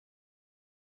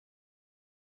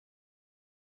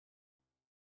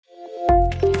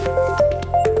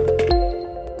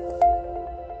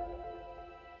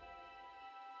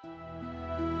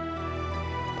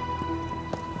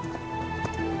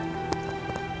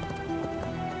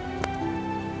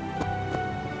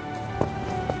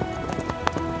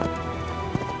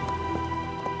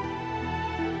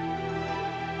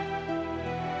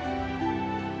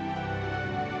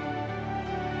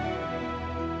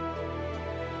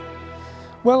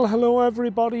Well, hello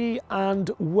everybody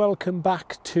and welcome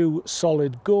back to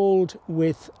Solid Gold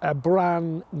with a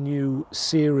brand new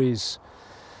series.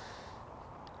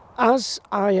 As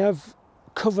I have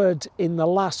covered in the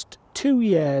last 2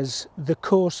 years the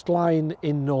coastline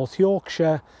in North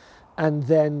Yorkshire and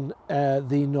then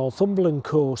the Northumberland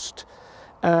coast,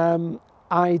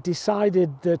 I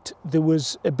decided that there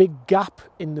was a big gap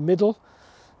in the middle,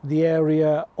 the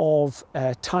area of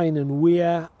Tyne and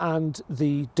Weir and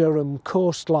the Durham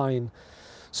coastline.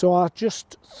 So I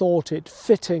just thought it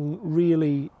fitting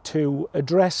really to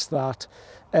address that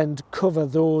and cover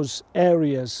those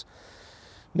areas.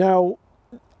 Now,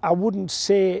 I wouldn't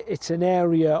say it's an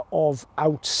area of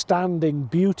outstanding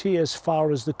beauty as far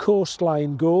as the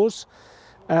coastline goes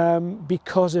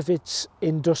because of its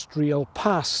industrial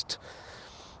past.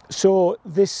 So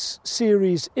this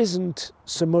series isn't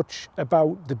so much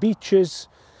about the beaches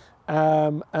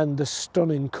and the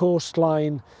stunning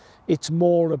coastline. It's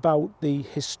more about the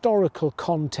historical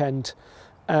content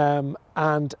and,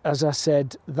 as I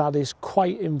said, that is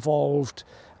quite involved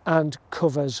and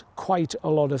covers quite a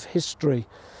lot of history.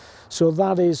 So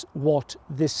that is what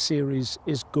this series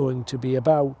is going to be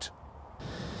about.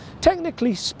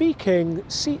 Technically speaking,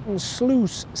 Seaton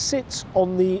Sluice sits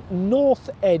on the north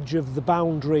edge of the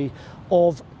boundary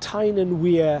of Tyne and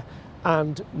Weir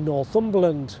and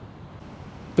Northumberland.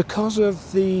 Because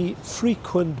of the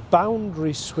frequent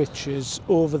boundary switches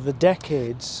over the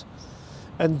decades,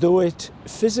 and though it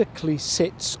physically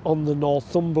sits on the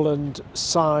Northumberland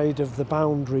side of the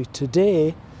boundary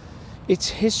today, its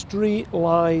history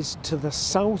lies to the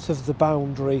south of the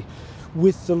boundary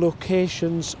with the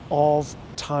locations of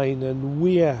Tyne and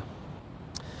Weir.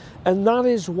 And that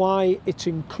is why it's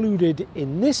included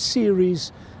in this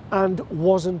series and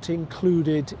wasn't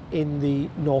included in the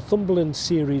Northumberland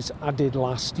series I did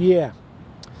last year.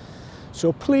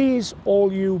 So please,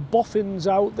 all you boffins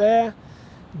out there,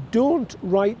 don't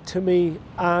write to me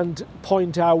and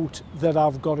point out that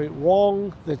I've got it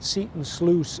wrong, that Seaton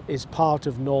Sluice is part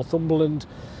of Northumberland,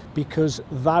 because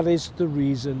that is the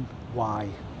reason why.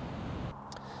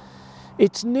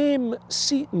 Its name,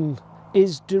 Seaton,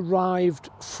 is derived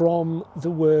from the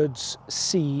words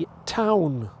sea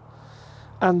town,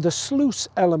 and the sluice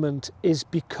element is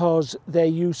because there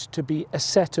used to be a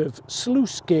set of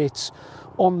sluice gates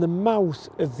on the mouth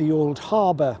of the old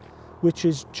harbour, which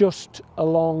is just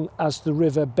along as the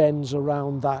river bends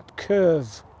around that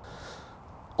curve.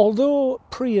 Although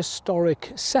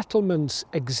prehistoric settlements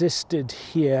existed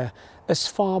here as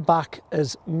far back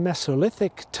as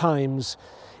Mesolithic times,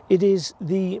 it is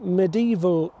the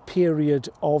medieval period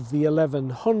of the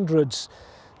 1100s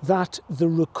that the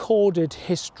recorded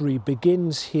history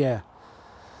begins here.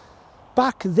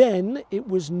 Back then it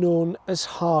was known as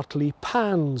Hartley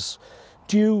Pans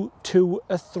due to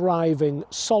a thriving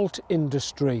salt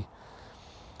industry.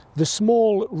 The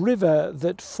small river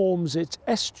that forms its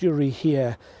estuary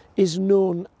here is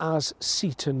known as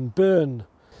Seaton Burn.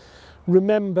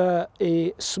 Remember,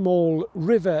 a small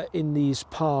river in these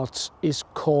parts is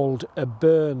called a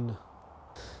burn.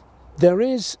 There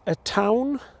is a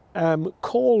town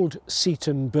called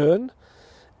Seaton Burn,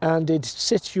 and it's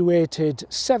situated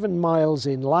 7 miles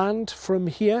inland from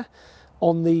here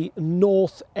on the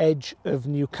north edge of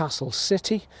Newcastle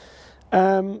City.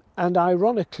 And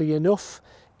ironically enough,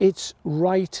 it's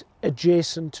right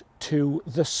adjacent to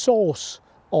the source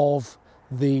of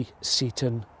the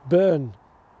Seaton Burn.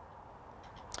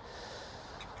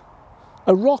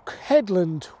 A rock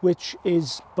headland, which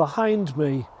is behind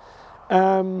me,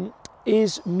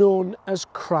 is known as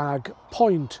Crag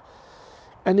Point,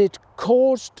 and it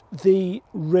caused the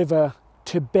river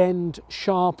to bend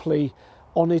sharply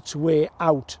on its way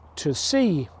out to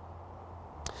sea.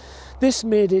 This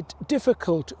made it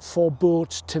difficult for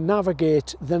boats to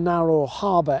navigate the narrow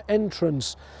harbour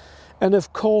entrance, and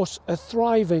of course a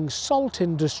thriving salt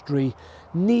industry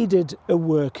needed a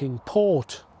working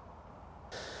port.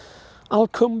 I'll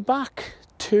come back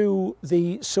to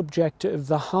the subject of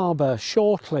the harbour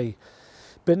shortly,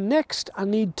 but next I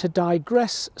need to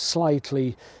digress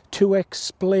slightly to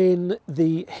explain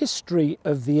the history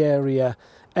of the area,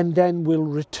 and then we'll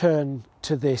return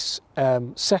to this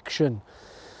section.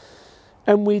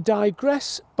 And we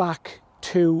digress back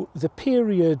to the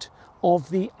period of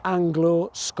the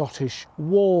Anglo-Scottish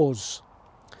Wars.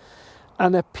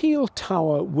 An appeal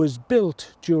tower was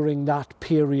built during that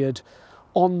period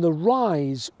on the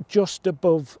rise just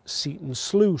above Seaton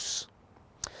Sluice,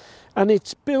 and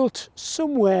it's built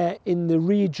somewhere in the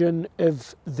region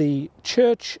of the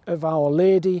Church of Our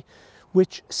Lady,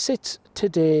 which sits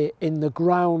today in the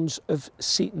grounds of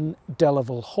Seaton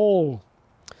DeLavals Hall,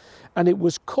 and it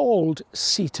was called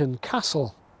Seaton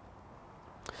Castle.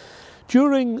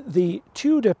 During the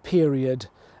Tudor period,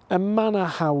 a manor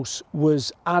house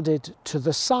was added to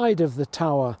the side of the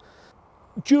tower.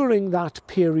 During that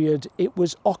period, it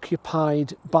was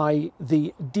occupied by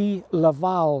the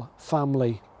DeLavals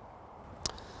family.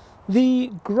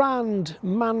 The grand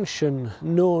mansion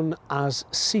known as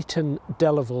Seaton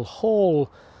DeLavals Hall,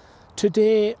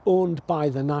 today owned by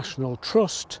the National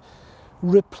Trust,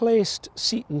 replaced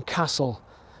Seaton Castle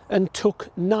and took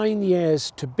 9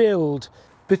 years to build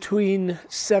between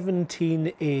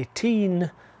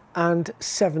 1718 and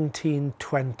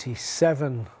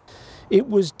 1727. It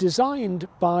was designed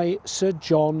by Sir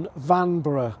John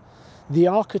Vanbrugh, the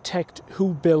architect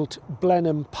who built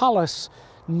Blenheim Palace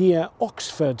near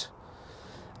Oxford,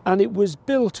 and it was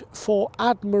built for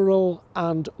Admiral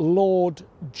and Lord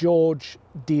George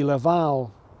DeLavals.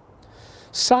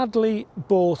 Sadly,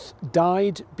 both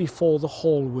died before the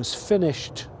hall was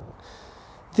finished.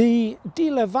 The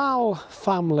DeLavals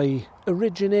family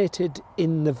originated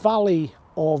in the valley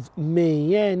of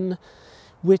Mayenne,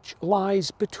 which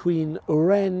lies between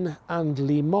Rennes and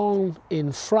Le Mans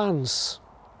in France.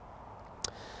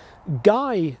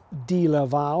 Guy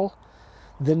DeLavals,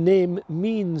 the name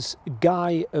means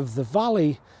Guy of the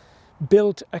Valley,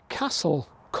 built a castle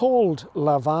called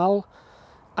Laval,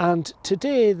 and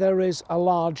today there is a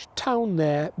large town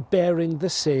there bearing the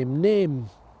same name.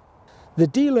 The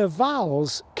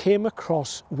DeLavals came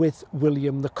across with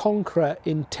William the Conqueror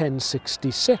in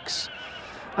 1066,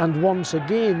 and once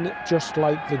again, just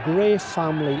like the Grey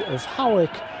family of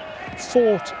Howick,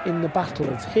 fought in the Battle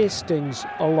of Hastings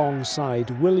alongside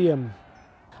William.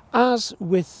 As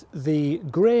with the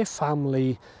Grey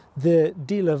family, the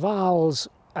DeLavals,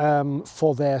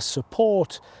 for their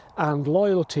support and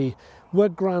loyalty, were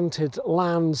granted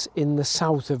lands in the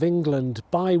south of England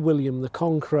by William the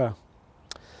Conqueror.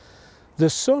 The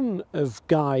son of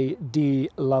Guy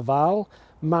DeLavals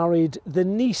married the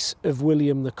niece of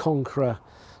William the Conqueror,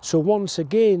 so once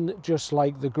again, just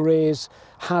like the Greys,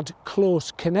 had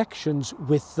close connections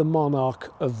with the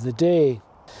monarch of the day.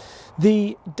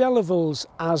 The DeLavals,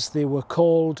 as they were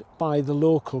called by the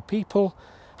local people,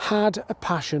 had a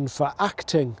passion for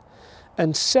acting,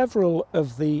 and several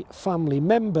of the family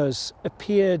members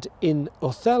appeared in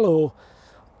Othello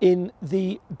in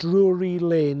the Drury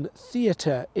Lane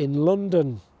Theatre in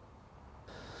London.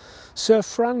 Sir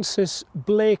Francis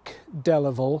Blake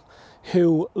DeLavals,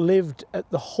 who lived at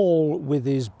the Hall with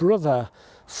his brother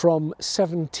from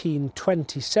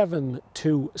 1727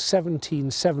 to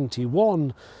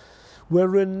 1771, were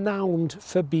renowned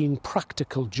for being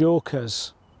practical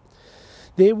jokers.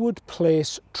 They would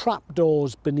place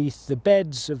trapdoors beneath the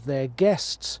beds of their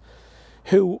guests,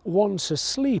 who, once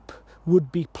asleep,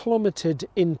 would be plummeted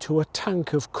into a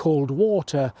tank of cold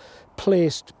water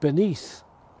placed beneath.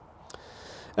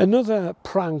 Another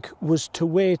prank was to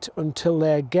wait until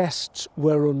their guests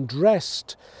were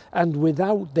undressed and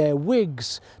without their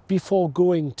wigs before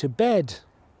going to bed.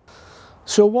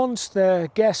 So once their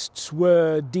guests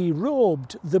were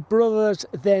derobed, the brothers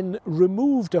then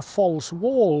removed a false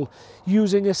wall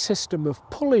using a system of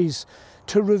pulleys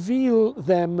to reveal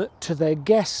them to their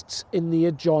guests in the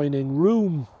adjoining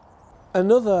room.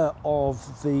 Another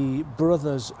of the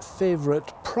brothers'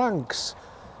 favourite pranks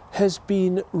has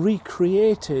been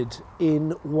recreated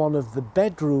in one of the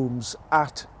bedrooms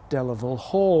at DeLavals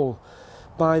Hall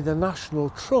by the National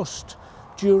Trust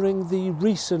during the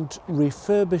recent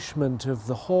refurbishment of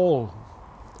the hall.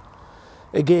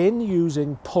 Again,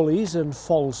 using pulleys and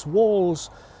false walls,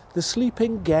 the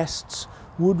sleeping guests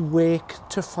would wake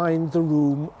to find the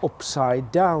room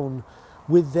upside down,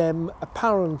 with them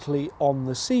apparently on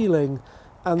the ceiling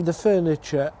and the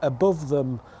furniture above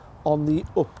them on the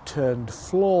upturned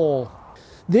floor.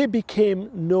 They became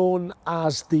known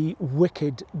as the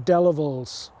Wicked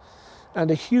DeLavals, and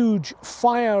a huge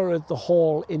fire at the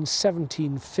hall in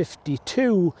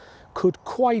 1752 could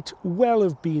quite well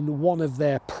have been one of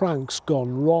their pranks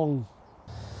gone wrong.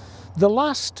 The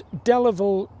last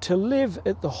DeLavals to live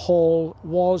at the hall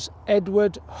was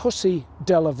Edward Hussey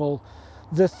DeLavals,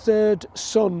 the third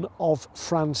son of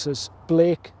Francis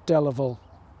Blake DeLavals.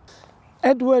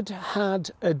 Edward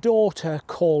had a daughter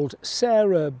called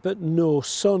Sarah, but no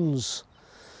sons.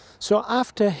 So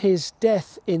after his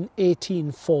death in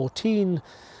 1814,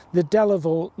 the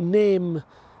DeLavals name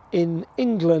in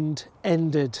England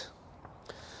ended.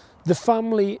 The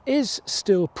family is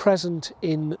still present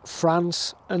in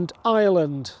France and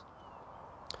Ireland.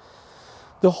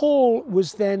 The hall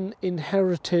was then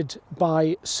inherited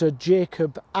by Sir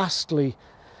Jacob Astley,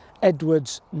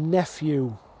 Edward's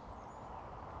nephew.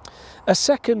 A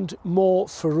second, more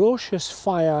ferocious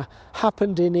fire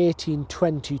happened in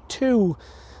 1822,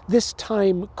 this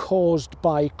time caused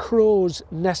by crows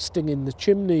nesting in the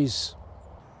chimneys.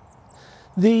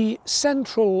 The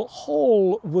central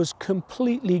hall was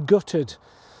completely gutted.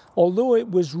 Although it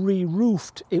was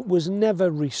re-roofed, it was never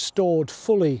restored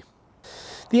fully.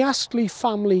 The Astley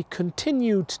family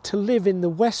continued to live in the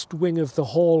west wing of the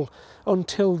hall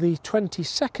until the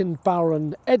 22nd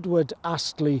Baron Edward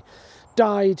Astley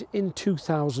died in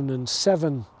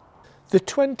 2007. The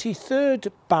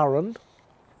 23rd Baron,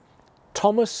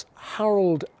 Thomas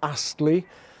Harold Astley,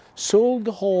 sold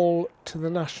the hall to the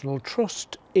National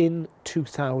Trust in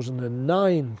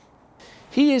 2009.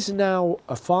 He is now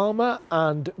a farmer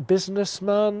and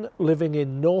businessman living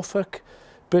in Norfolk,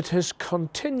 but has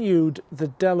continued the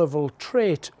DeLaval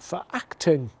trait for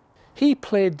acting. He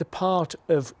played the part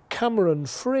of Cameron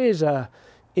Fraser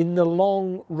in the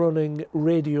long-running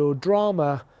radio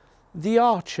drama The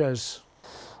Archers.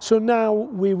 So now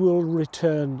we will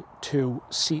return to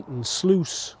Seaton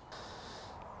Sluice.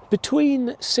 Between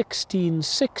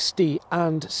 1660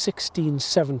 and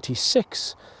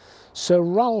 1676, Sir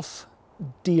Ralph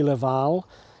DeLavals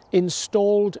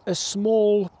installed a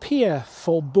small pier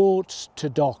for boats to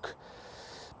dock,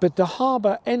 but the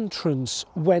harbour entrance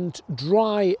went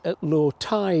dry at low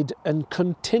tide and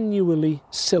continually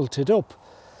silted up.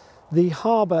 The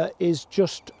harbour is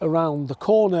just around the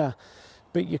corner,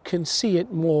 but you can see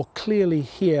it more clearly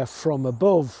here from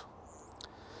above.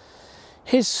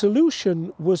 His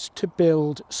solution was to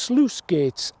build sluice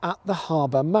gates at the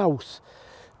harbour mouth,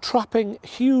 trapping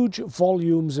huge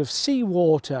volumes of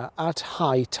seawater at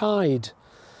high tide.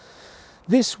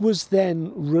 This was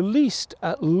then released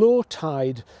at low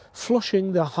tide,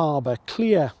 flushing the harbour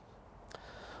clear.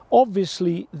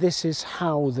 Obviously, this is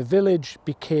how the village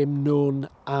became known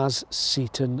as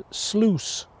Seaton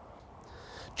Sluice.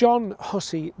 John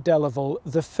Hussey DeLaval,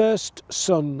 the first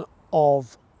son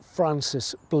of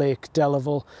Francis Blake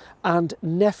DeLaval and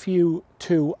nephew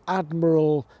to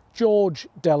Admiral George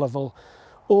DeLaval,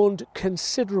 owned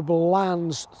considerable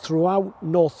lands throughout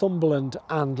Northumberland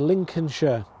and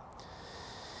Lincolnshire.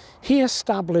 He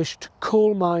established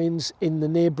coal mines in the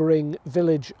neighbouring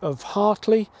village of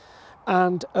Hartley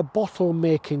and a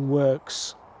bottle-making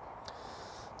works.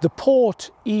 The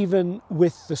port, even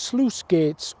with the sluice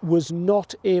gates, was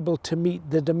not able to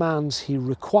meet the demands he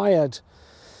required,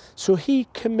 so he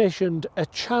commissioned a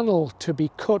channel to be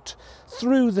cut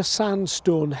through the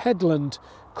sandstone headland,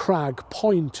 Crag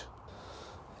Point.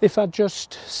 If I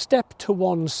just step to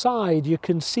one side, you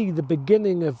can see the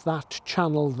beginning of that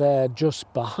channel there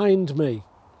just behind me.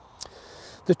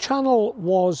 The channel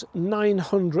was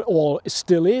 900, or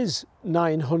still is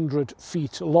 900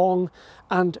 feet long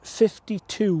and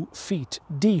 52 feet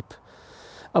deep,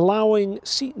 allowing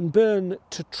Seaton Burn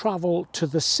to travel to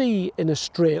the sea in a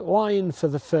straight line for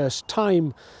the first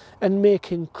time and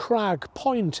making Crag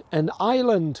Point an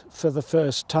island for the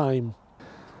first time.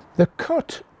 The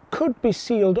cut could be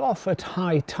sealed off at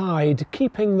high tide,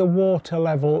 keeping the water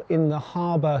level in the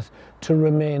harbour to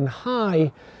remain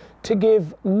high to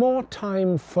give more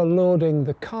time for loading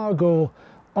the cargo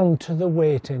onto the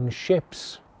waiting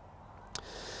ships.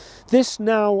 This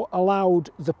now allowed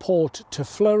the port to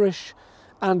flourish,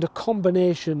 and a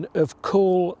combination of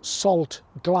coal, salt,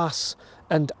 glass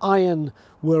and iron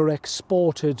were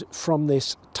exported from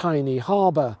this tiny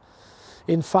harbour.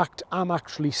 In fact, I'm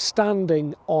actually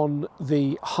standing on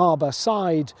the harbour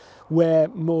side where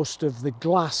most of the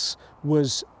glass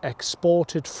was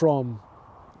exported from.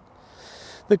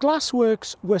 The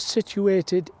glassworks were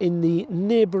situated in the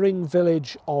neighbouring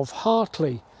village of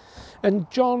Hartley, and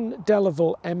John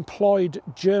DeLaval employed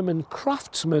German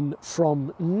craftsmen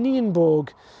from Nienburg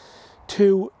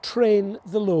to train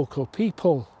the local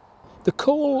people. The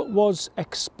coal was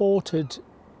exported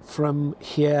from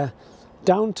here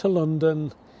down to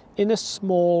London in a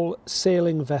small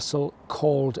sailing vessel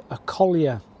called a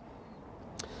collier.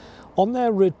 On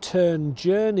their return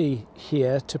journey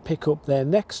here to pick up their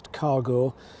next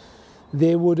cargo,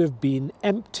 they would have been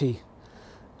empty,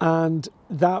 and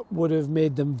that would have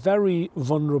made them very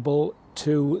vulnerable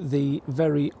to the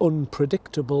very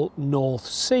unpredictable North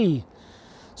Sea.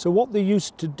 So what they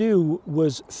used to do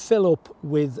was fill up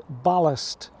with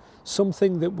ballast,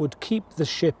 something that would keep the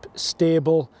ship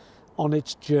stable on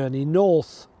its journey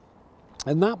north.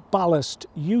 And that ballast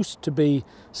used to be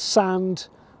sand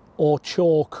or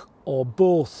chalk or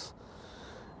both.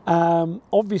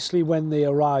 Obviously, when they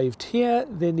arrived here,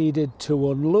 they needed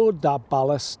to unload that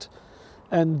ballast,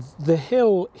 and the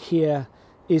hill here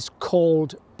is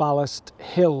called Ballast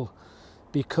Hill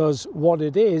because what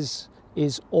it is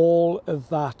all of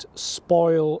that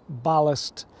spoil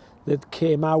ballast that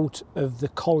came out of the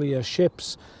collier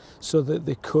ships. so that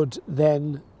they could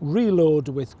then reload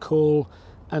with coal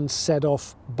and set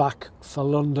off back for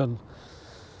London.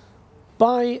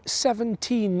 By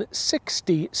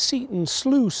 1760, Seaton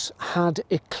Sluice had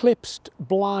eclipsed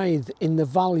Blyth in the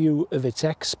value of its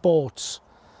exports.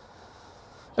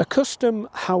 A custom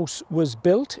house was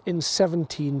built in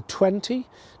 1720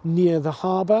 near the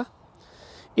harbour.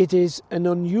 It is an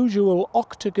unusual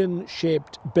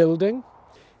octagon-shaped building.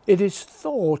 It is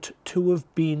thought to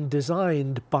have been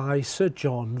designed by Sir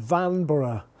John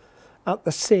Vanbrugh. At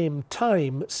the same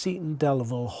time, Seaton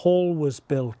DeLavals Hall was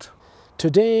built.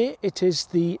 Today it is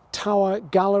the Tower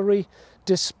Gallery,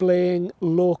 displaying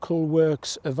local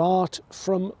works of art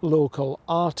from local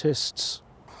artists.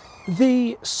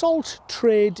 The salt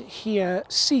trade here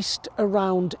ceased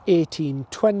around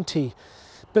 1820,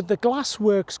 but the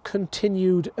glassworks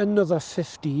continued another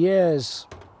 50 years.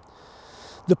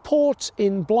 The ports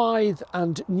in Blyth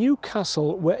and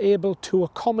Newcastle were able to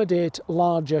accommodate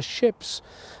larger ships,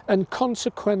 and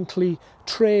consequently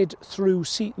trade through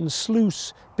Seaton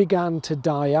Sluice began to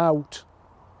die out.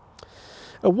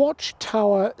 A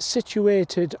watchtower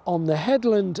situated on the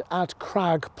headland at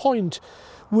Crag Point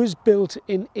was built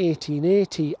in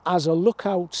 1880 as a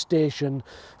lookout station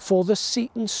for the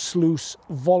Seaton Sluice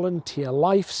volunteer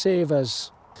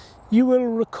lifesavers. You will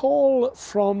recall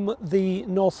from the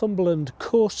Northumberland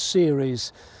Coast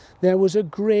series, there was a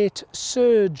great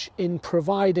surge in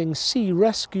providing sea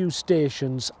rescue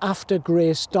stations after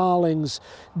Grace Darling's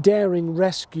daring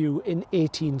rescue in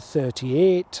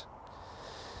 1838.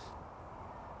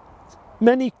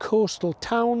 Many coastal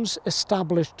towns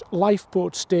established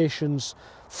lifeboat stations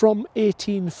from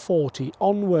 1840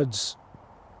 onwards.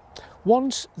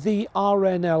 Once the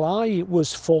RNLI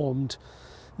was formed,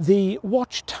 the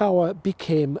watchtower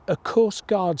became a Coast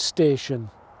Guard station.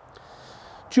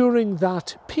 During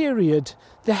that period,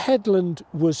 the headland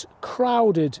was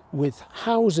crowded with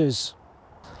houses.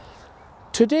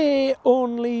 Today,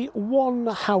 only one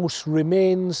house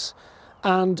remains,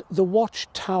 and the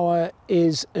watchtower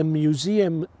is a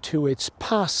museum to its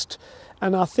past,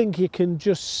 and I think you can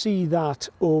just see that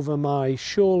over my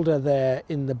shoulder there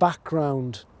in the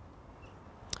background.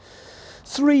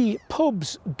 3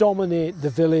 pubs dominate the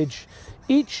village,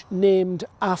 each named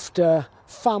after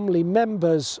family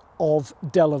members of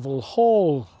DeLavals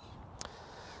Hall.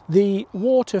 The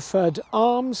Waterford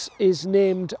Arms is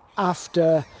named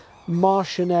after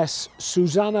Marchioness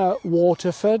Susanna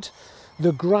Waterford,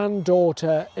 the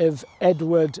granddaughter of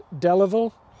Edward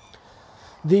DeLavals.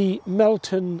 The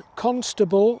Melton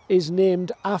Constable is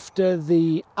named after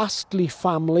the Astley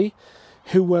family,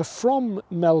 who were from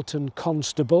Melton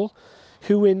Constable,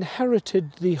 who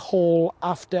inherited the hall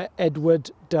after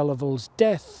Edward DeLavals'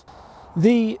 death.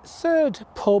 The 3rd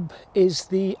pub is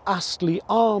the Astley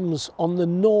Arms on the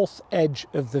north edge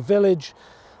of the village,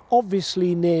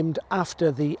 obviously named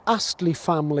after the Astley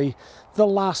family, the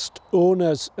last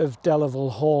owners of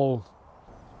DeLavals Hall.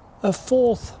 A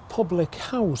 4th public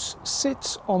house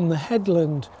sits on the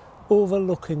headland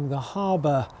overlooking the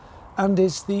harbour and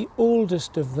is the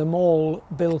oldest of them all,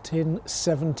 built in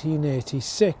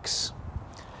 1786.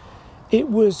 It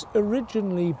was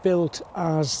originally built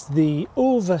as the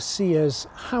overseer's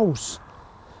house.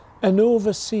 An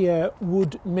overseer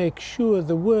would make sure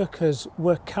the workers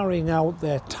were carrying out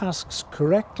their tasks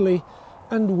correctly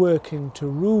and working to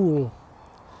rule.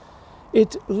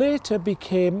 It later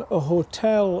became a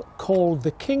hotel called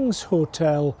the King's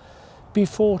Hotel,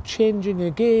 before changing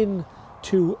again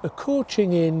to a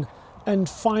coaching inn and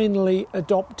finally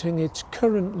adopting its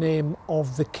current name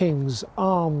of the King's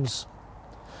Arms.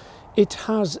 It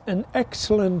has an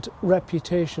excellent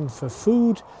reputation for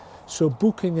food, so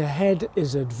booking ahead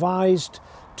is advised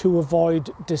to avoid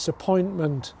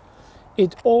disappointment.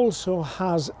 It also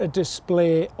has a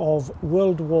display of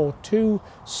World War II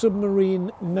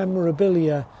submarine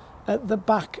memorabilia at the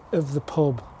back of the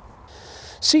pub.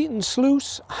 Seaton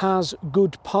Sluice has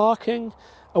good parking,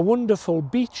 a wonderful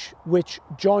beach which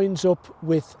joins up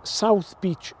with South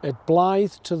Beach at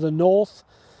Blyth to the north.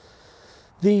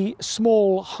 The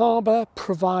small harbour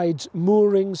provides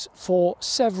moorings for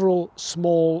several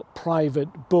small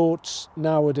private boats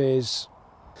nowadays.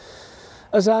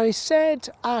 As I said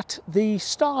at the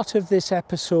start of this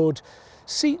episode,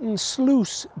 Seaton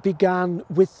Sluice began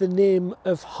with the name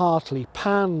of Hartley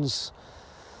Pans.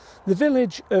 The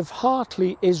village of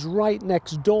Hartley is right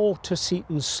next door to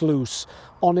Seaton Sluice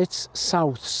on its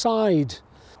south side.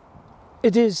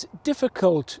 It is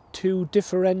difficult to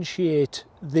differentiate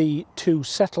the two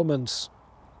settlements,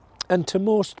 and to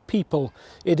most people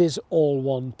it is all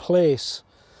one place.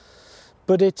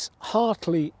 But it's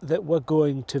Hartley that we're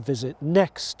going to visit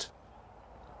next.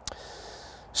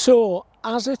 So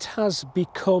as it has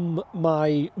become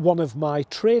one of my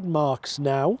trademarks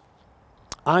now,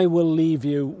 I will leave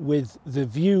you with the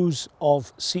views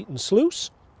of Seaton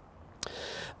Sluice,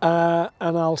 and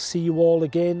I'll see you all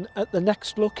again at the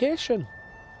next location.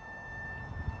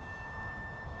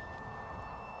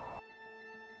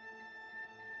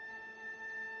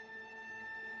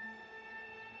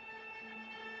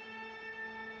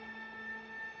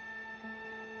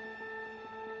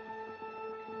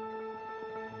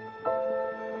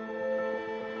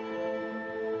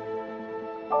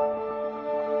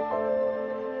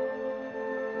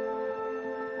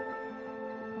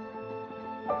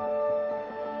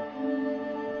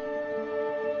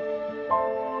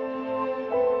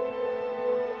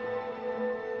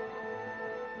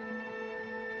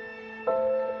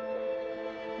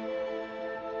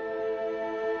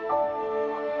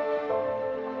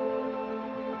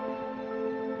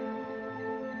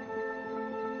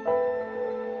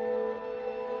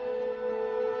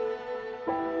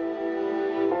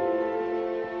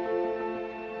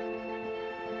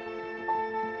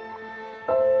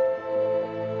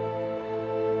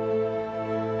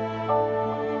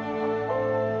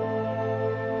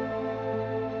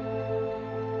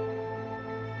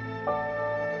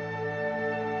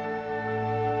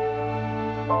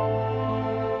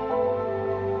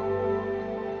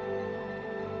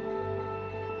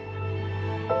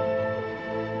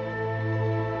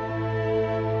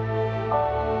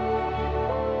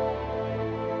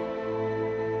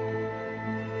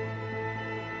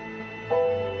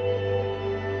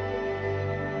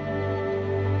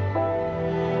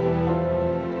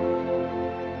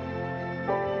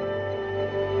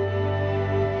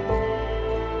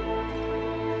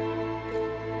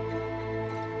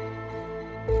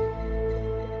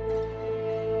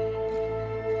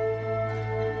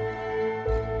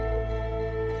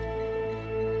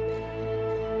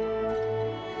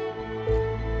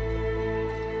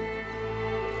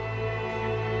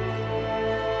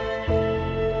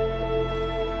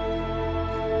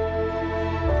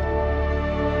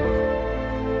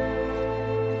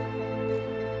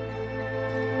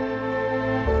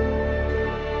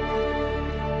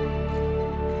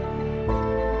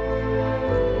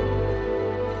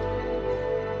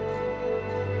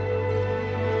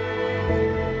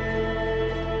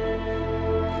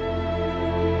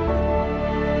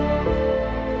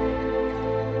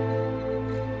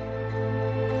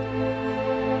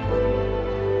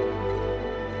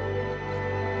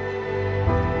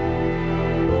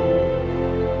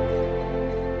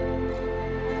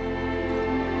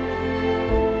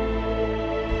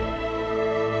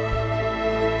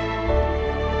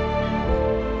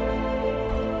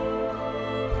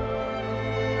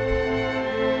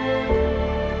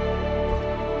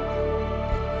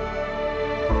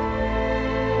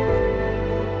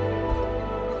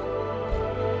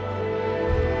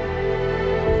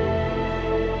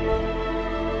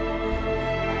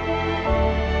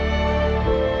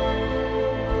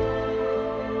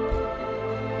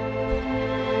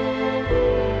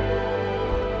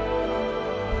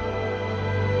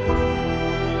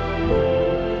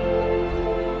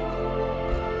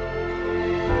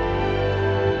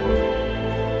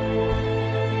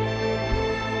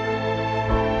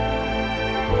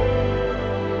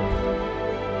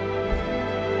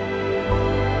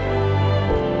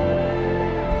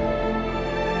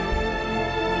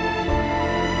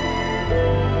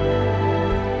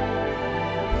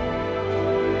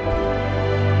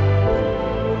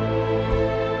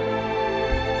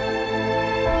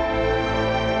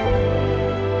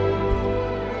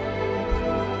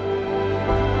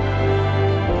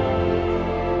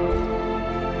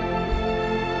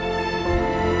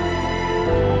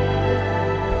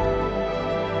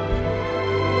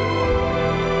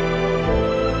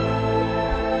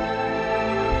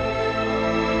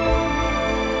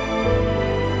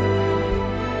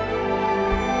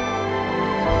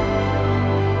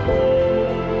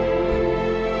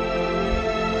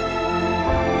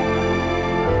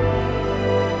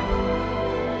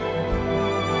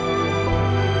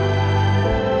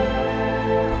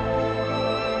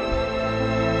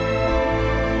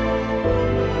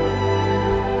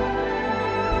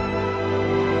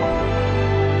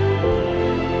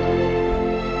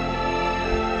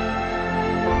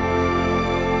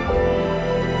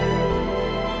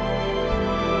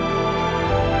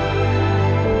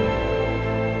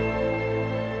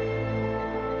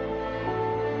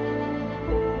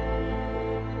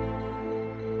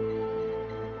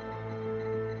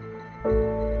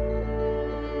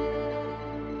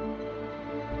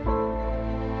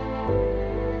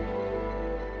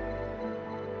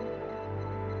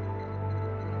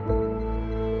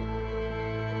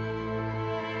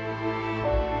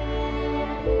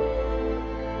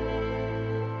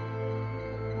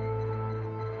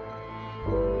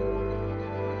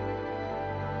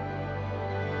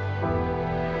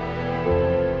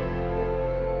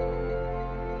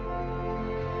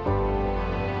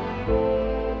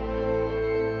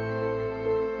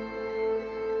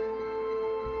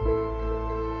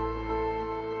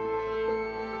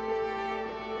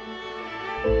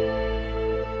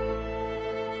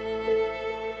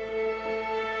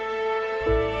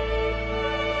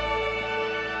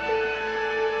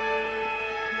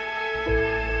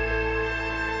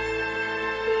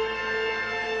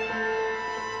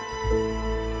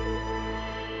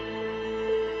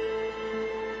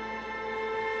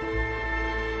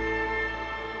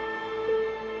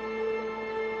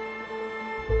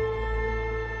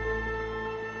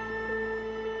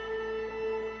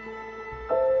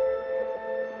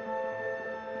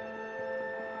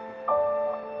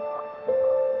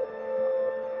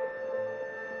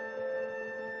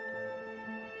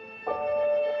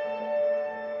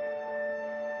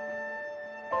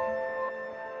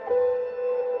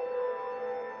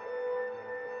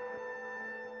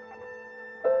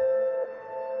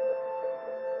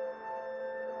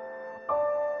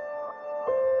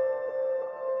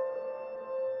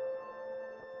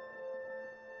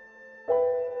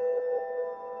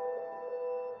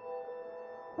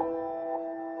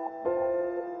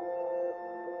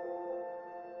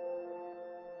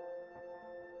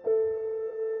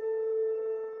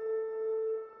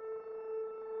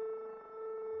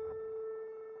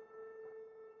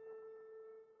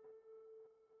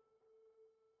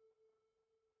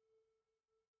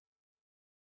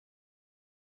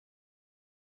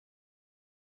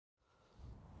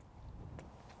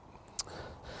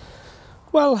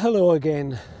 Well, hello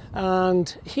again,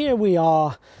 and here we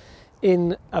are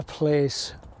in a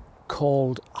place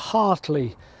called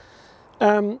Hartley.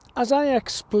 As I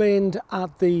explained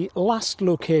at the last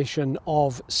location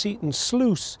of Seaton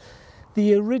Sluice,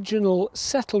 the original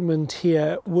settlement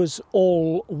here was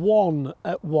all one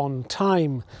at one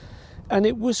time, and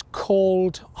it was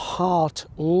called Hart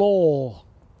Law.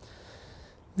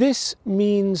 This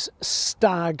means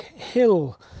Stag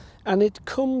Hill, and it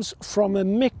comes from a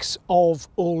mix of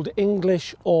Old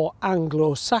English or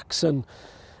Anglo-Saxon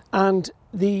and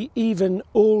the even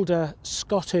older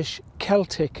Scottish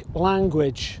Celtic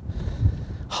language.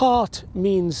 Hart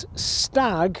means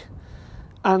stag,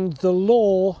 and the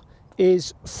law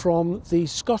is from the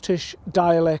Scottish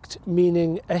dialect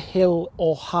meaning a hill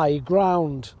or high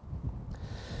ground.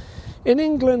 In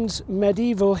England's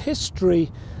medieval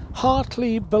history,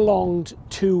 Hartley belonged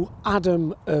to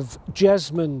Adam of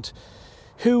Jesmond,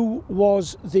 who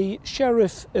was the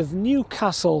Sheriff of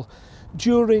Newcastle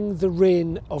during the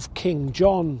reign of King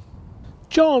John.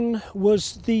 John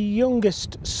was the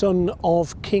youngest son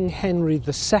of King Henry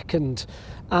II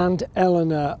and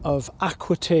Eleanor of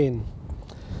Aquitaine.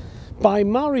 By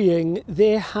marrying,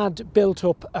 they had built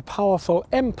up a powerful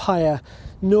empire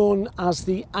known as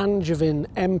the Angevin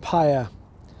Empire.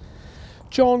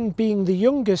 John, being the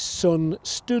youngest son,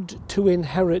 stood to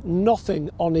inherit nothing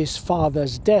on his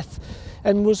father's death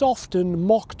and was often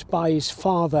mocked by his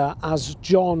father as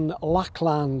John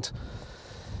Lackland.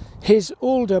 His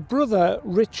older brother,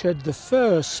 Richard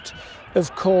I,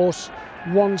 of course,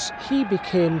 once he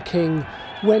became king,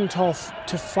 went off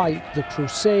to fight the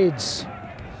Crusades.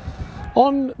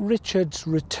 On Richard's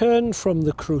return from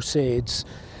the Crusades,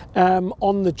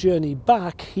 on the journey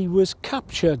back, he was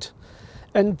captured.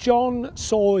 And John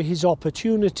saw his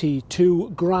opportunity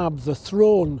to grab the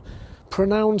throne,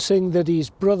 pronouncing that his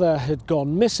brother had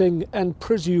gone missing and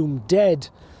presumed dead.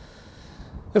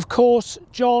 Of course,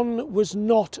 John was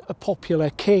not a popular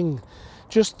king,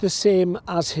 just the same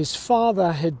as his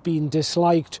father had been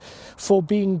disliked for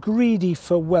being greedy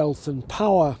for wealth and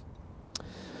power.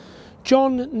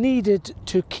 John needed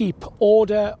to keep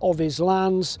order of his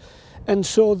lands, and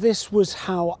so this was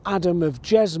how Adam of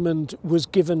Jesmond was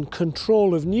given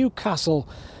control of Newcastle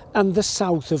and the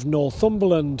south of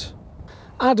Northumberland.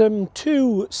 Adam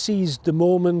too seized the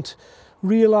moment,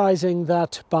 realising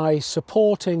that by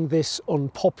supporting this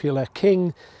unpopular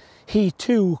king, he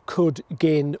too could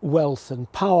gain wealth and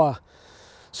power.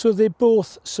 So they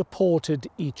both supported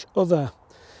each other.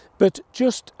 But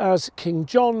just as King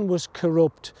John was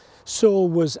corrupt, so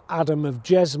was Adam of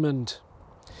Jesmond.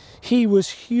 He was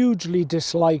hugely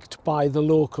disliked by the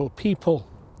local people.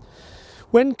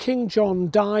 When King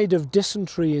John died of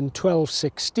dysentery in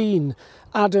 1216,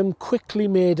 Adam quickly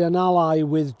made an ally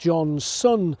with John's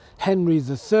son, Henry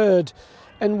III,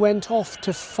 and went off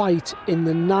to fight in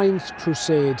the Ninth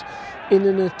Crusade in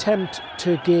an attempt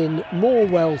to gain more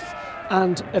wealth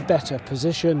and a better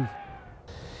position.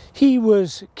 He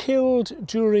was killed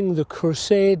during the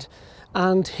crusade,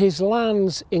 and his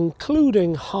lands,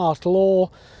 including Hart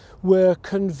Law, were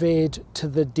conveyed to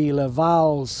the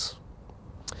DeLavals.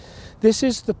 This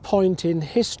is the point in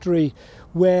history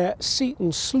where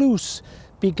Seaton Sluice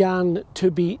began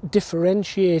to be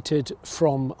differentiated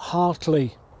from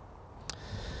Hartley.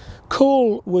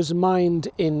 Coal was mined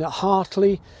in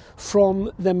Hartley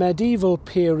from the medieval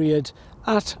period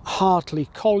at Hartley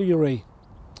Colliery.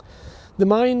 The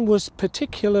mine was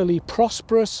particularly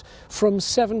prosperous from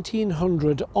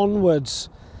 1700 onwards.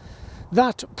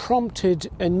 That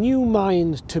prompted a new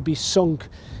mine to be sunk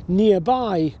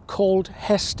nearby called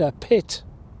Hester Pit.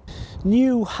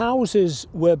 New houses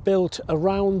were built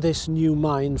around this new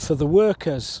mine for the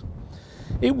workers.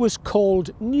 It was called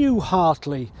New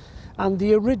Hartley, and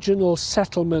the original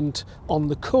settlement on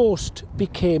the coast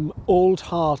became Old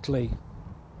Hartley.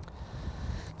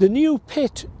 The new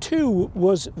pit too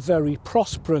was very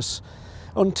prosperous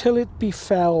until it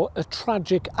befell a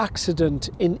tragic accident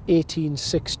in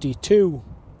 1862.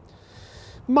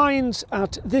 Mines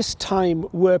at this time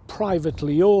were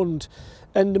privately owned,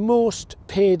 and most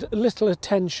paid little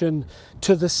attention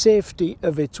to the safety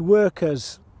of its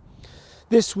workers.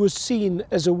 This was seen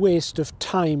as a waste of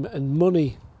time and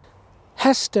money.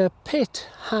 Hester Pit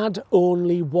had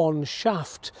only one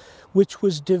shaft, which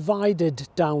was divided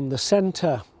down the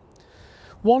centre.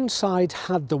 One side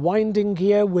had the winding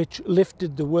gear which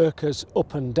lifted the workers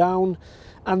up and down,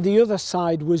 and the other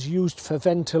side was used for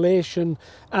ventilation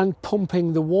and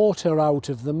pumping the water out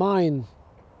of the mine.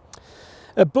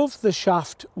 Above the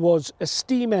shaft was a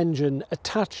steam engine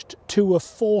attached to a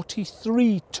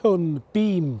 43-ton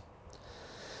beam.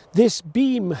 This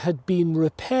beam had been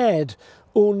repaired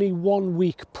only 1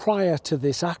 week prior to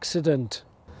this accident.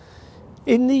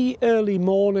 In the early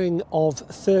morning of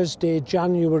Thursday,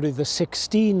 January the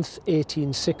 16th,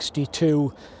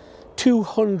 1862,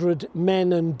 200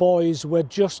 men and boys were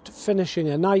just finishing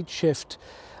a night shift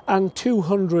and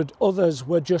 200 others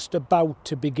were just about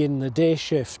to begin the day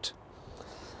shift.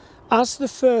 As the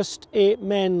first 8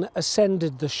 men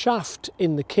ascended the shaft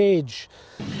in the cage,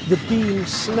 the beam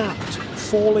snapped,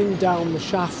 falling down the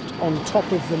shaft on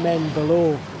top of the men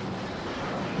below.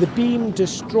 The beam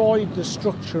destroyed the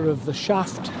structure of the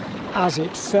shaft as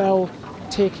it fell,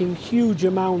 taking huge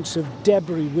amounts of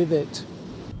debris with it.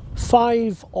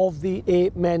 5 of the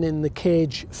 8 men in the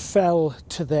cage fell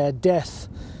to their death,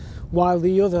 while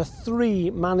the other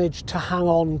 3 managed to hang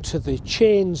on to the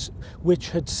chains which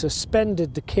had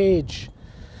suspended the cage.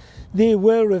 They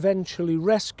were eventually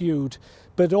rescued,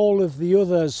 but all of the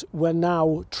others were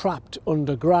now trapped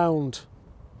underground.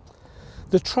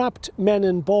 The trapped men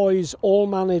and boys all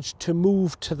managed to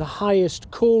move to the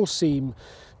highest coal seam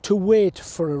to wait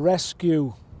for a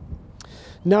rescue.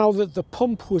 Now that the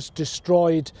pump was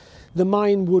destroyed, the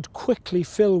mine would quickly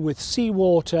fill with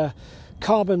seawater,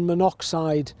 carbon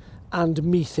monoxide and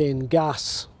methane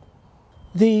gas.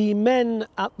 The men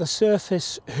at the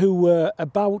surface who were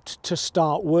about to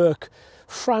start work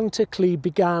frantically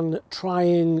began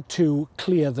trying to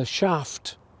clear the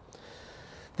shaft.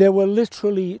 There were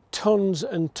literally tons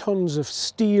and tons of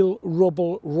steel,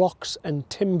 rubble, rocks and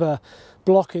timber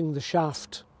blocking the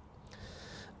shaft.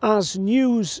 As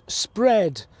news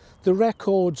spread, the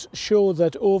records show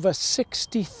that over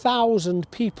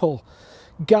 60,000 people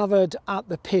gathered at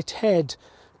the pit head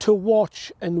to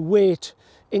watch and wait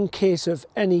in case of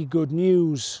any good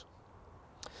news.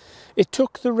 It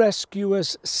took the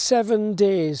rescuers 7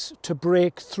 days to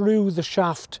break through the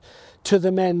shaft to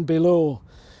the men below,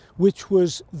 which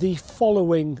was the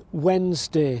following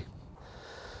Wednesday.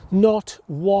 Not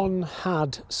one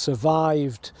had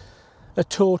survived. A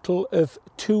total of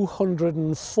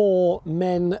 204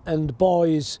 men and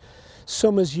boys,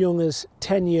 some as young as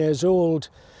 10 years old,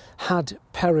 had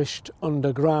perished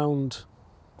underground.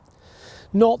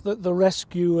 Not that the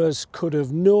rescuers could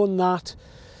have known that,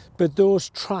 but those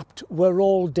trapped were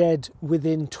all dead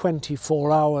within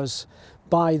 24 hours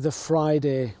by the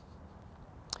Friday.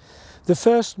 The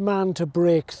first man to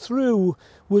break through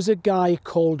was a guy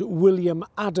called William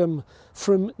Adam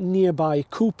from nearby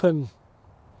Coupon.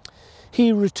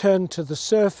 He returned to the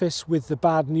surface with the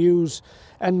bad news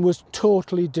and was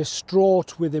totally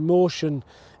distraught with emotion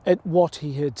at what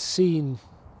he had seen.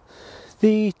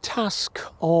 The task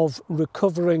of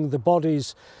recovering the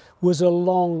bodies was a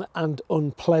long and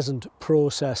unpleasant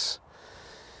process.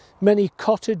 Many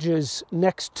cottages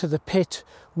next to the pit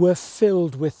were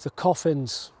filled with the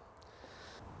coffins.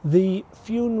 The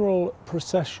funeral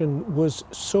procession was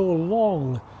so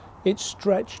long it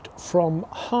stretched from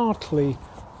Hartley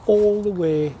all the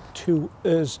way to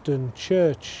Ursden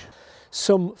Church,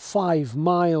 some 5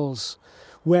 miles,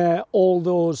 where all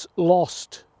those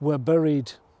lost were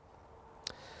buried.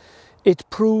 It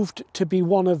proved to be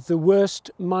one of the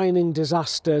worst mining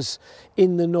disasters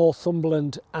in the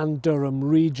Northumberland and Durham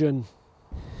region.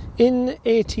 In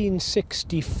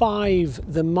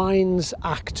 1865, the Mines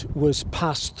Act was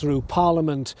passed through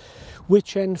Parliament,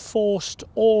 which enforced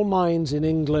all mines in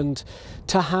England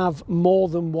to have more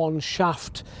than one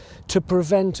shaft to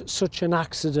prevent such an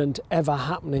accident ever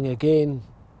happening again.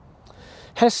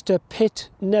 Hester Pit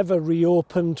never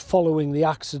reopened following the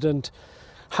accident.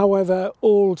 However,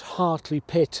 Old Hartley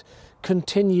Pit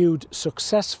continued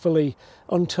successfully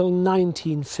until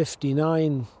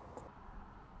 1959.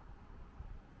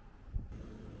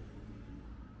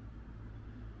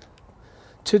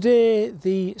 Today,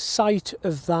 the site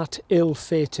of that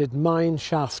ill-fated mine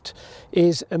shaft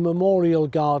is a memorial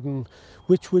garden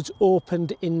which was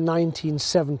opened in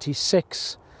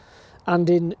 1976, and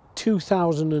in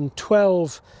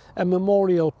 2012 a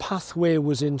memorial pathway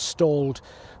was installed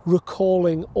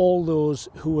recalling all those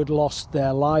who had lost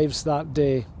their lives that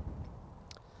day.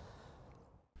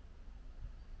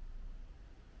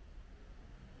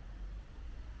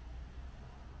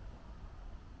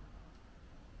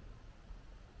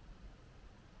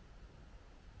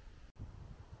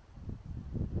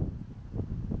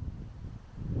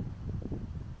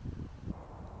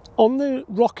 On the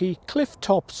rocky cliff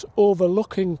tops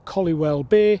overlooking Collywell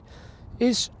Bay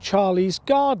is Charlie's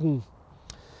Garden.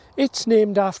 It's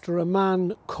named after a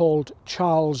man called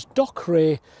Charles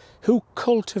Dockeray who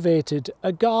cultivated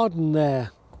a garden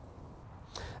there.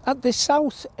 At the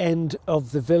south end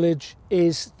of the village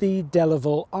is the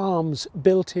DeLavals Arms,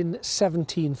 built in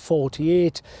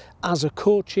 1748 as a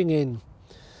coaching inn.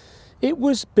 It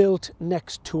was built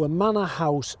next to a manor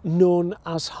house known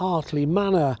as Hartley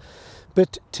Manor,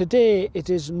 but today it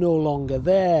is no longer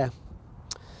there.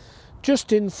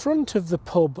 Just in front of the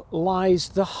pub lies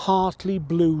the Hartley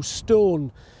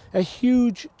Blewstone, a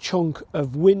huge chunk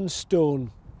of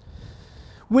whinstone.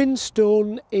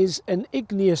 Whinstone is an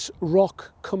igneous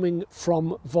rock coming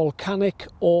from volcanic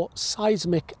or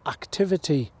seismic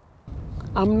activity.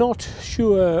 I'm not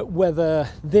sure whether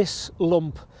this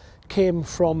lump came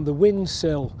from the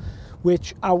windsill,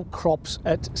 which outcrops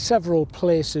at several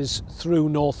places through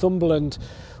Northumberland,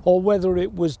 or whether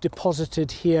it was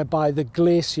deposited here by the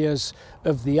glaciers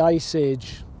of the Ice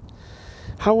Age.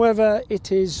 However,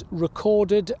 it is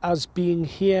recorded as being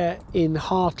here in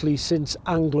Hartley since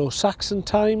Anglo-Saxon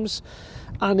times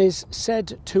and is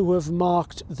said to have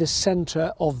marked the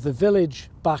centre of the village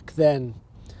back then.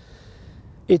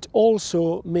 It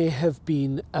also may have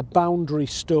been a boundary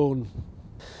stone.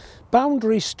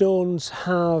 Boundary stones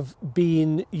have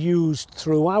been used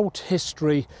throughout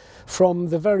history from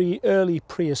the very early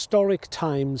prehistoric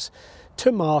times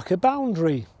to mark a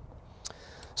boundary.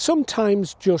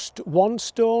 Sometimes just one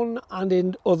stone, and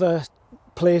in other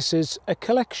places a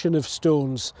collection of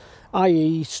stones,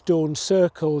 i.e. stone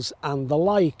circles and the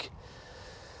like.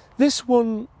 This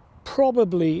one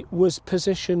probably was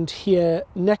positioned here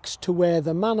next to where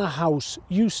the manor house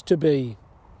used to be.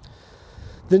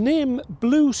 The name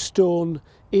Blewstone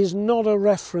is not a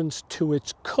reference to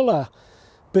its colour,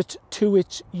 but to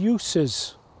its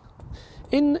uses.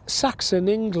 In Saxon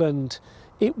England,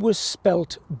 it was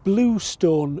spelt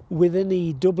Blewstone with an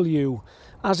EW,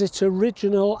 as its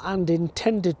original and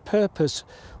intended purpose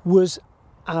was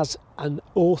as an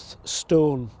oath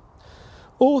stone.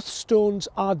 Oath stones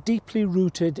are deeply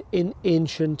rooted in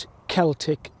ancient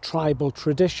Celtic tribal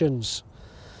traditions.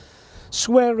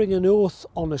 Swearing an oath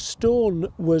on a stone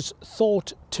was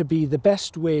thought to be the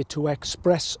best way to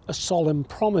express a solemn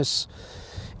promise.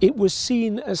 It was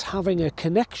seen as having a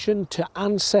connection to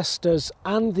ancestors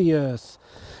and the earth,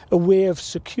 a way of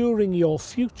securing your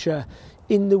future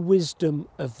in the wisdom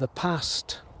of the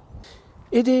past.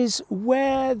 It is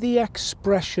where the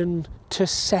expression to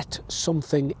set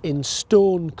something in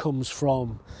stone comes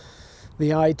from.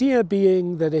 The idea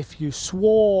being that if you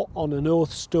swore on an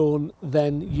oath stone,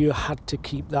 then you had to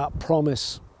keep that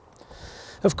promise.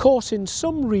 Of course, in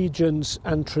some regions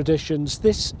and traditions,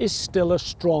 this is still a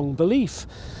strong belief,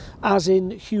 as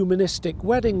in humanistic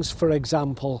weddings, for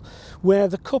example, where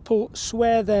the couple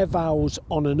swear their vows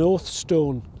on an oath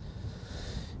stone.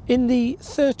 In the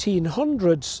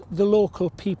 1300s, the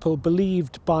local people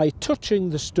believed by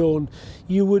touching the stone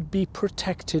you would be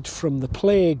protected from the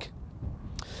plague.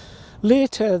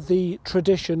 Later, the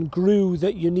tradition grew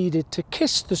that you needed to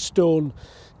kiss the stone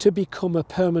to become a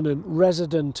permanent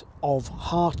resident of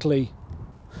Hartley.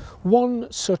 One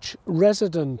such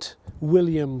resident,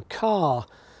 William Carr,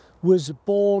 was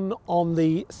born on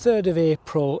the 3rd of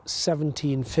April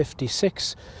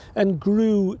 1756 and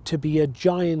grew to be a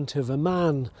giant of a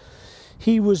man.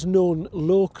 He was known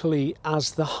locally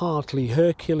as the Hartley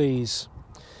Hercules.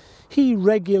 He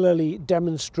regularly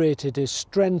demonstrated his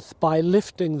strength by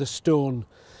lifting the stone.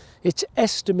 It's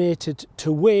estimated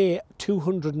to weigh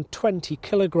 220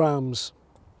 kilograms.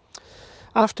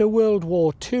 After World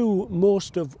War II,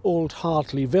 most of Old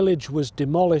Hartley village was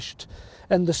demolished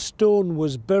and the stone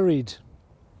was buried.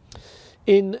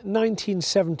 In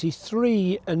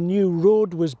 1973, a new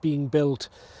road was being built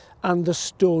and the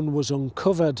stone was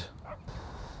uncovered.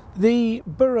 The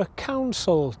Borough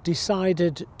Council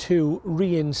decided to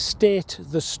reinstate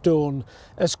the stone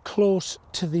as close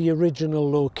to the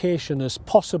original location as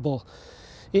possible.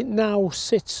 It now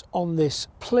sits on this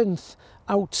plinth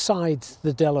outside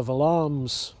the DeLavals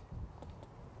Arms.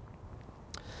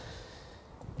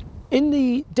 In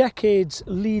the decades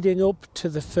leading up to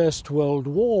the First World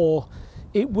War,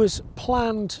 it was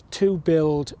planned to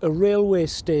build a railway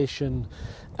station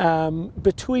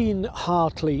between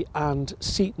Hartley and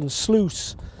Seaton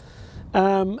Sluice,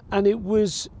 and it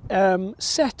was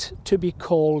set to be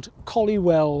called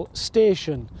Collywell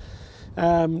Station.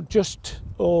 Just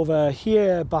over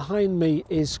here behind me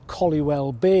is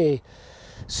Collywell Bay.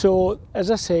 So,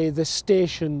 as I say, the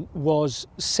station was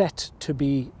set to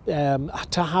be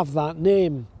to have that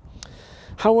name.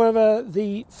 However,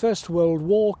 the First World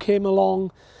War came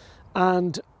along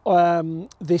and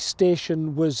this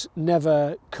station was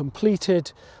never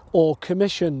completed or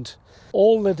commissioned.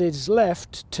 All that is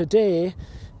left today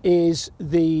is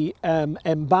the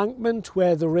embankment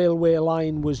where the railway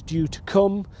line was due to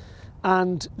come,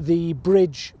 and the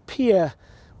bridge pier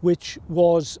which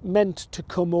was meant to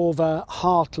come over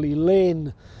Hartley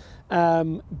Lane,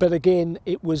 but again,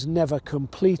 it was never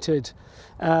completed.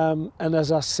 And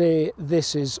as I say,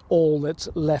 this is all that's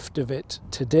left of it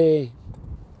today.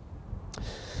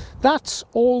 That's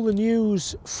all the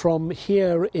news from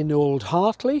here in Old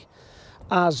Hartley.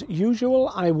 As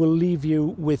usual, I will leave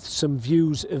you with some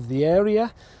views of the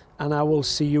area, and I will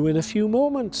see you in a few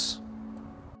moments.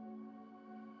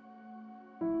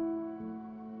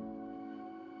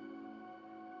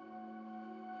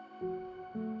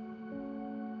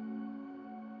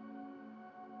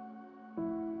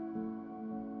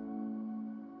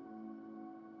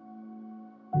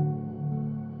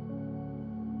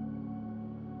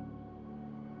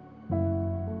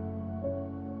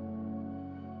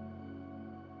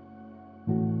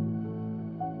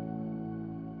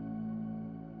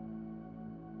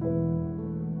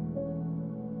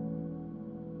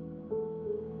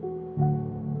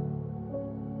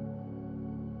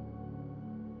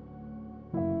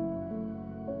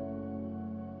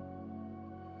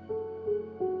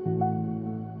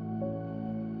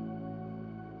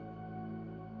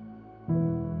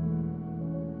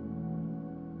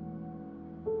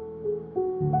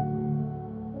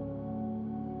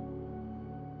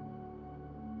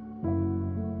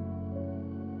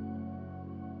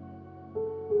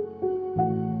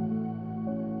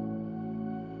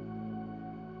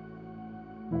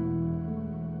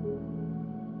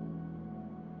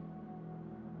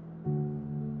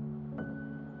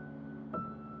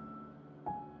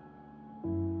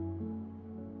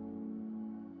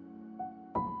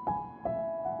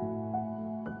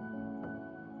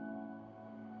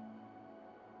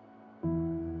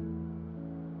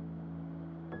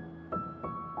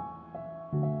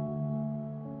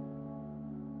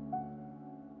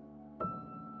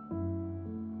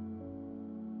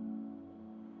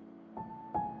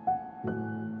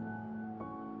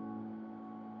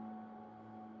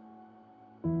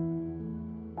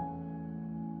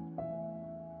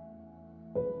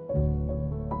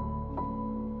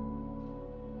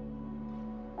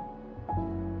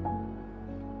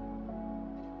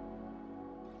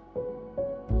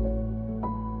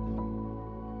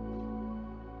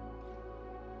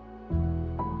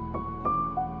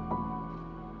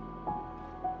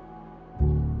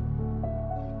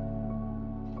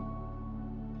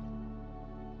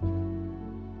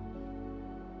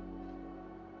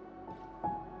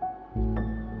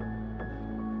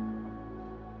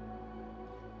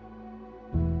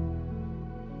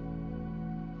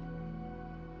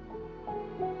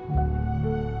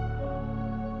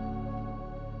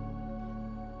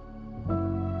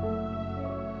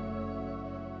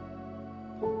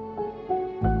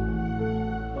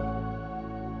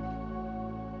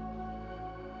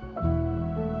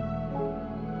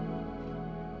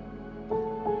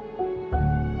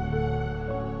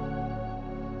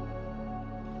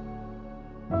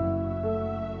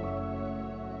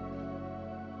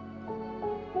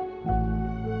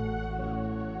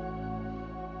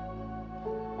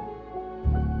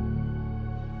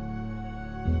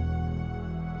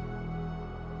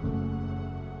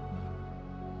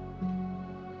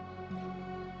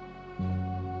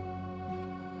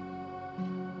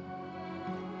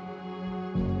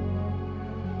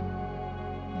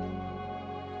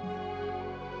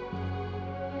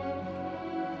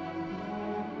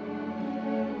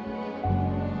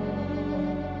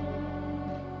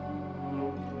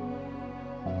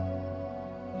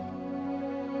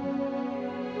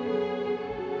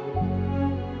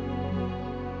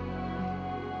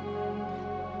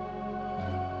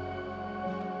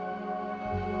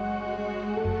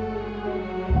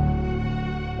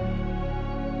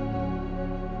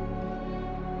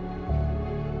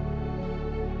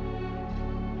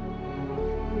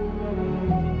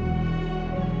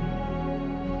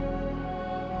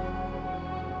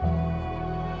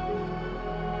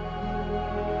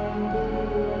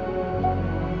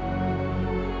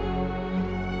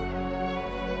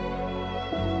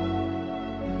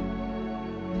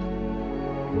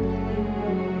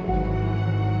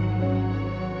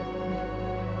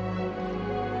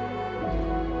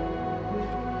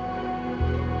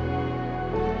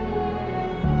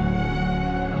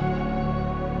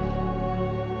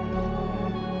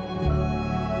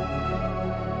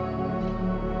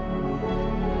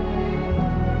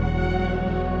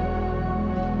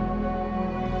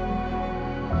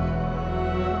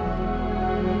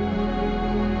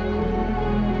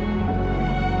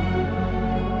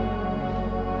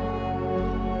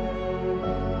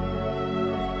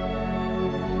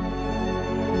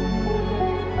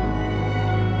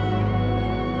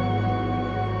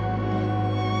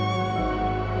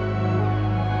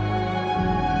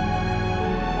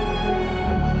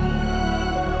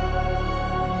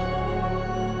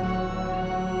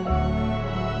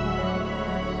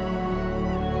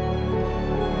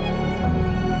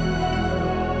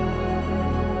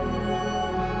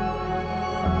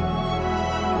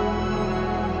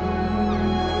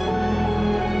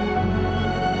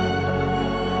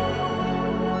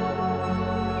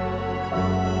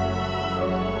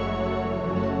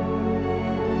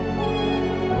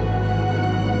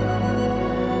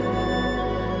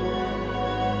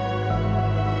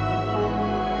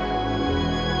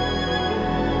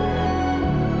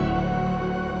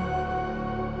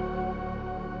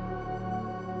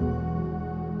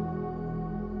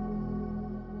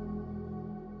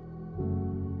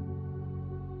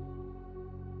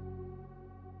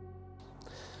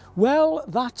 Well,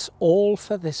 that's all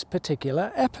for this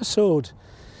particular episode.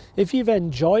 If you've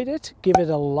enjoyed it, give it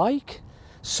a like,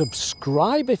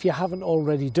 subscribe if you haven't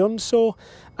already done so,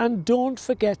 and don't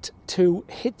forget to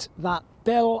hit that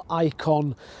bell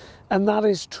icon, and that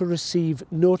is to receive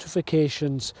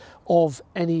notifications of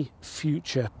any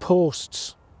future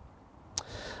posts.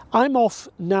 I'm off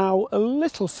now a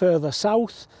little further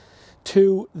south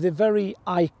to the very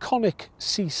iconic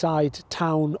seaside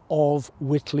town of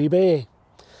Whitley Bay.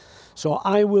 So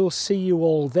I will see you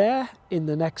all there in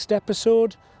the next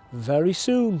episode very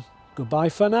soon. Goodbye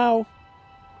for now.